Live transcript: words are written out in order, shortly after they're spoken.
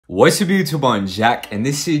What's up YouTube, on Jack, and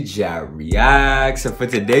this is Jack Reacts. And for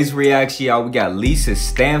today's reaction, y'all, we got Lisa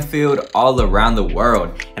Stansfield, All Around the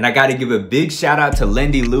World. And I gotta give a big shout out to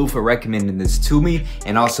Lindy Lou for recommending this to me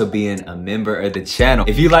and also being a member of the channel.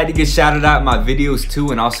 If you'd like to get shouted out in my videos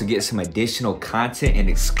too and also get some additional content and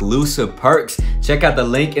exclusive perks, check out the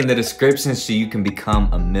link in the description so you can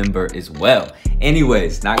become a member as well.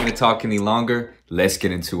 Anyways, not gonna talk any longer, let's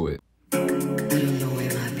get into it.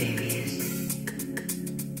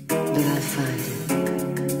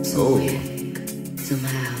 Oh,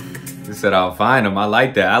 she said I'll find him. I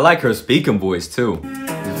like that. I like her speaking voice too.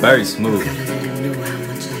 It's very smooth.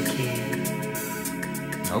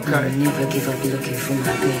 Okay. Never give up looking for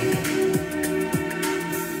my baby.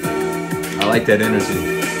 I like that energy.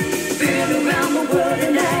 Been around the world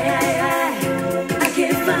and I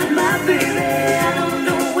can't find my baby. I don't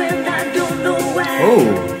know when, I don't know why. Oh.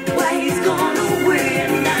 Why he's gone away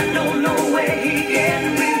and I don't know where he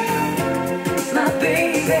can be. My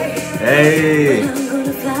baby. Hey.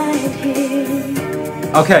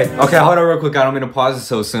 Okay, hold on real quick. I don't mean to pause it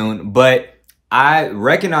so soon, but I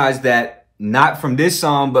recognize that not from this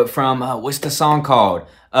song, but from, what's the song called?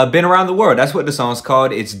 Been Around the World. That's what the song's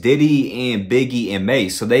called. It's Diddy and Biggie and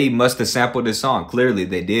Mace. So they must have sampled this song. Clearly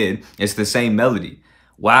they did. It's the same melody.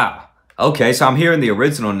 Wow. Okay, so I'm hearing the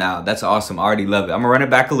original now. That's awesome. I already love it. I'm gonna run it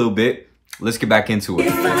back a little bit. Let's get back into it.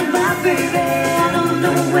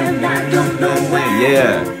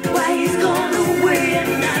 Yeah.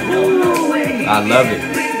 I love it.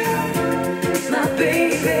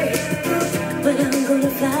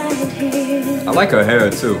 I like her hair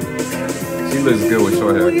too. She looks good with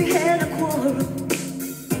short hair.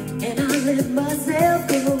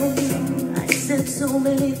 I said so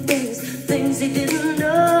many things he didn't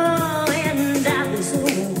know, and I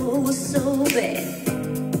was so bad.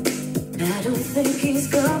 I don't think he's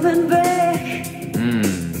coming back.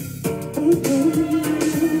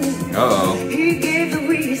 Uh-oh. He gave the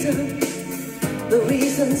reasons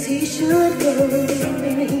he should go,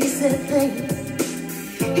 and he said things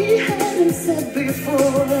he hadn't said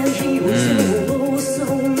before, and he was so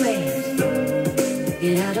mad.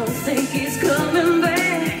 Yeah, I don't think he's coming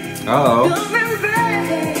back. Uh-oh. Coming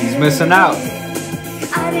back. He's missing out.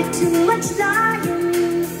 I did too much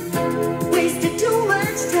lying, wasted too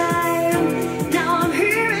much time. Now I'm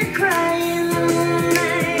here and crying.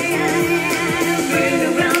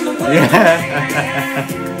 Yeah.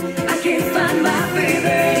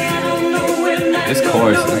 This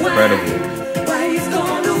chorus is incredible. Why he's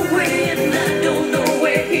gone away and I don't know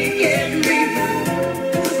where he can be.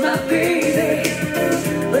 My baby,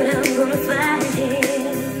 but I'm gonna find him.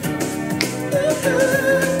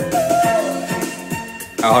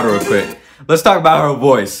 Hold on real quick. Let's talk about her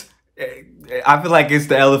voice. I feel like it's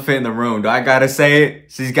the elephant in the room. Do I gotta say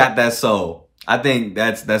it? She's got that soul. I think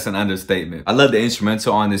that's an understatement. I love the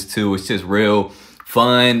instrumental on this too. It's just real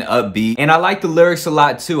fun, upbeat, and I like the lyrics a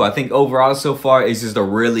lot too. I think overall so far it's just a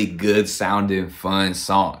really good sounding, fun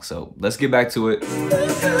song. So let's get back to it.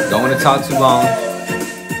 Don't want to talk too long.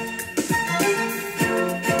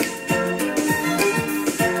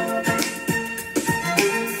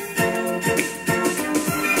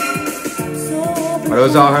 Are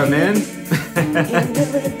those all her men?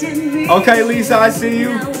 Okay, Lisa, I see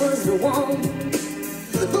you.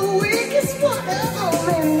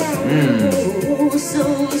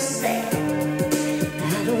 So sad. I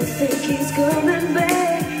don't think he's coming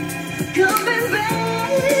back.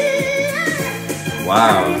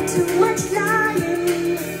 Wow. I did too much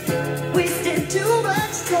lying, wasted too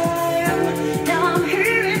much time. Now I'm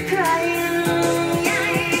here and crying.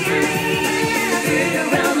 Been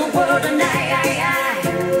around the world and I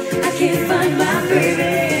can't find my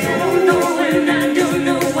baby. I don't know and I don't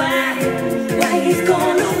know why. Why he's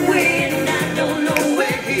gone away and I don't know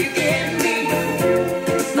where he can be.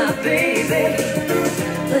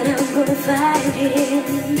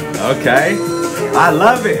 Okay, I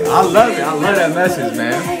love it. I love that message,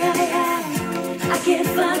 man. I can't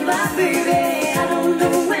find my baby. I don't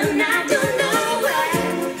know when, I don't know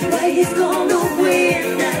why he's gone away,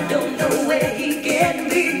 and I don't know where he can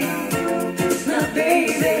be. My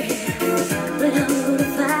baby, but I'm gonna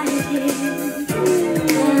find him.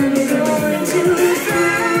 I'm going to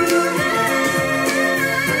find him.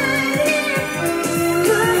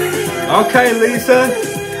 Okay, Lisa.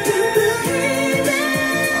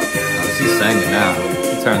 She's singing now.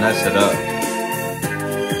 Turn that shit up.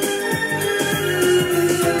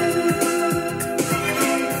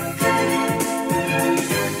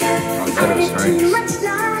 Oh, better strings.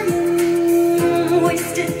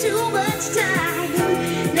 Wasted too much time.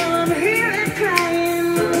 Now I'm here and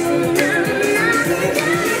crying.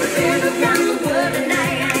 Been around the world and I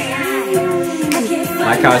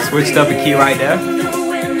Like how I switched up a key right there.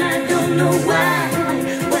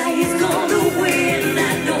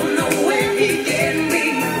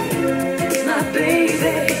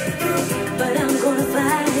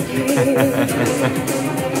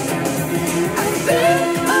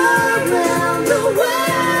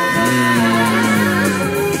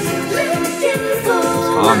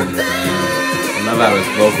 Harmony, man. I love how his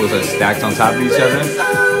vocals are stacked on top of each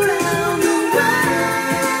other.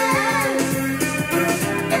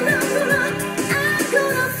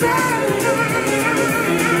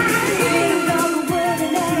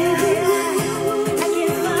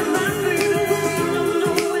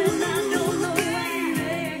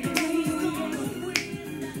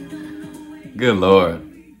 Good Lord.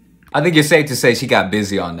 I think it's safe to say she got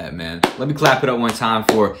busy on that, man. Let me clap it up one time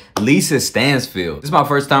for Lisa Stansfield. This is my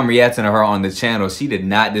first time reacting to her on the channel. She did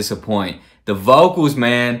not disappoint. The vocals,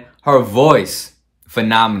 man, her voice,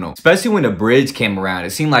 phenomenal. Especially when the bridge came around.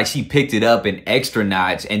 It seemed like she picked it up an extra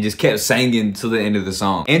notch and just kept singing to the end of the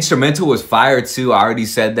song. Instrumental was fire too. I already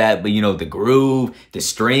said that, but you know, the groove, the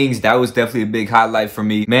strings, that was definitely a big highlight for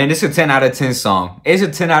me. Man, this is a 10 out of 10 song. It's a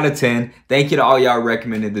 10 out of 10. Thank you to all y'all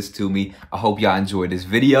recommended this to me. I hope y'all enjoyed this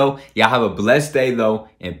video. Y'all have a blessed day though,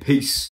 and peace.